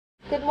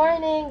Good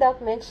morning,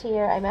 Doc Mitch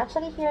here. I'm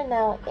actually here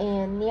now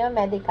in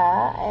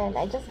Neomedica and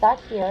I just got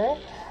here.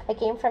 I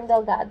came from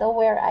Delgado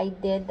where I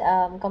did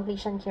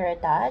completion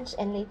curettage,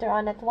 and later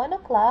on at 1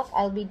 o'clock,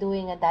 I'll be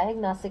doing a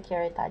diagnostic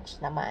curettage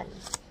naman.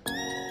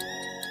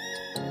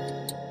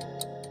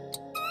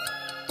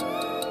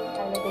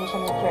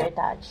 Dilatation and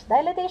curettage.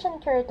 Dilatation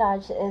and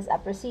curettage is a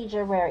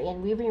procedure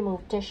wherein we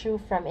remove tissue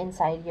from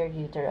inside your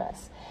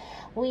uterus.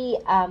 We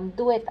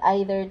do it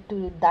either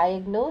to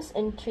diagnose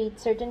and treat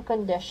certain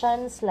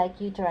conditions like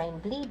uterine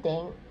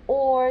bleeding,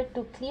 or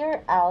to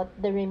clear out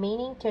the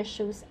remaining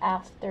tissues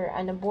after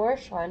an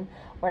abortion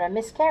or a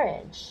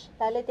miscarriage.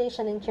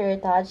 Dilatation and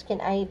curettage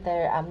can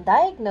either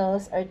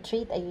diagnose or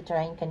treat a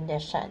uterine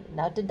condition.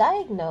 Now, to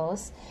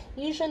diagnose,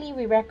 usually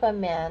we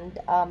recommend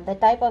the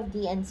type of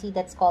D&C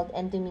that's called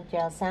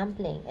endometrial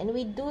sampling, and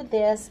we do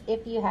this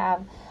if you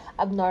have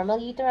abnormal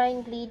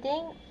uterine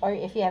bleeding, or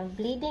if you have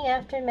bleeding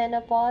after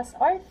menopause,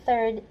 or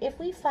third, if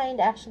we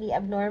find actually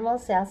abnormal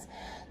cells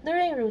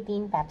during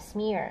routine pap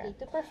smear.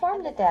 To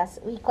perform the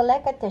test, we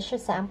collect a tissue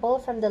sample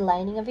from the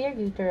lining of your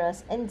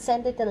uterus and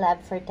send it to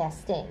lab for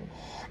testing.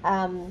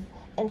 And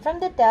from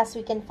the test,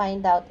 we can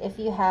find out if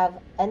you have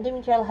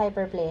endometrial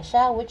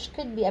hyperplasia, which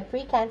could be a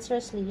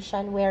precancerous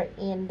lesion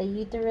wherein the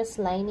uterus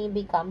lining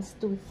becomes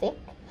too thick.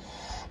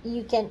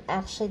 You can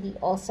actually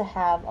also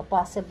have a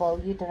possible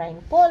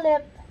uterine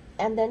polyp.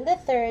 And then the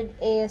third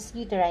is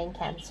uterine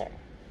cancer.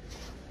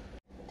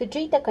 To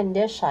treat the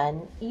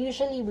condition,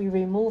 usually we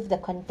remove the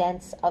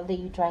contents of the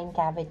uterine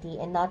cavity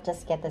and not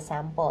just get the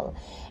sample.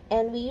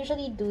 And we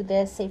usually do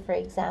this, say for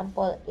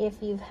example,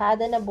 if you've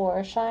had an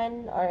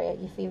abortion or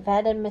if you've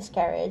had a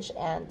miscarriage,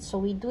 and so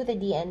we do the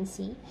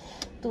D&C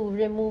to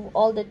remove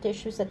all the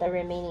tissues that are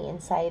remaining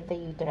inside the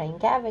uterine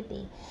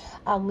cavity.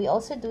 We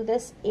also do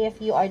this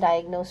if you are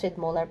diagnosed with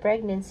molar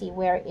pregnancy,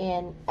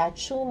 wherein a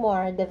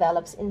tumor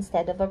develops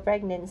instead of a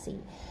pregnancy.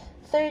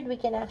 Third, we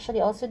can actually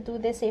also do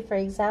this, say for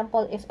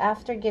example, if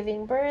after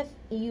giving birth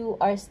you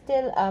are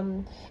still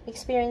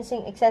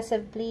experiencing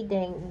excessive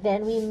bleeding,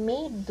 then we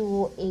may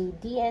do a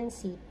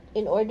D&C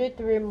in order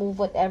to remove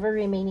whatever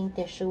remaining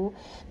tissue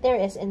there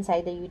is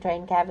inside the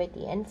uterine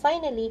cavity. And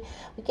finally,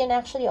 we can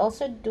actually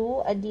also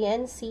do a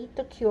D&C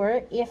to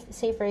cure if,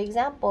 say for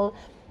example,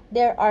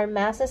 there are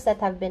masses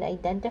that have been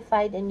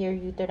identified in your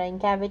uterine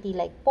cavity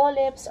like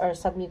polyps or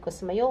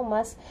submucous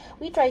myomas.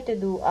 We try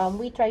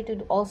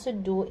to also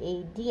do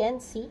a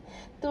D&C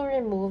to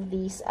remove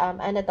these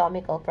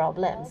anatomical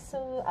problems.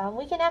 So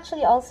we can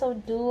actually also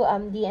do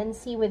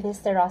D&C with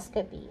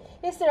hysteroscopy.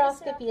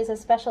 Hysteroscopy is a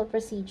special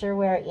procedure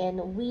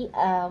wherein we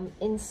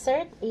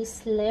insert a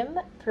slim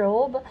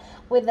probe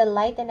with a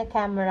light and a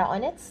camera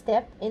on its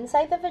tip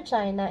inside the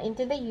vagina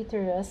into the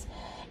uterus,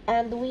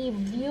 and we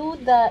view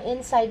the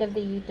inside of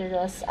the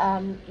uterus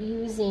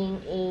using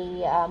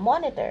a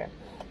monitor.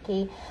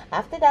 Okay,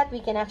 after that, we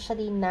can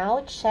actually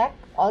now check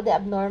all the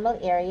abnormal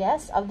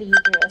areas of the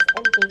uterus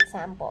and take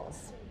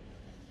samples.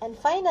 And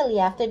finally,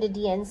 after the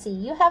D&C,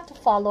 you have to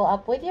follow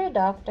up with your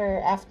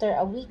doctor after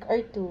a week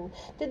or two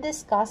to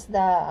discuss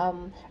the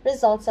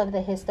results of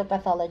the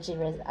histopathology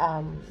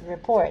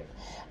report.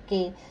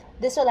 Okay,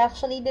 this will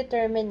actually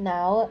determine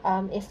now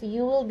if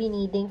you will be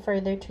needing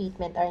further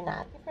treatment or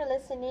not. Thank you for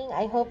listening.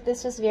 I hope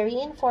this was very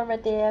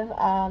informative,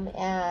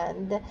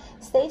 and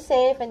stay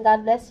safe and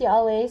God bless you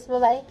always.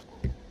 Bye-bye.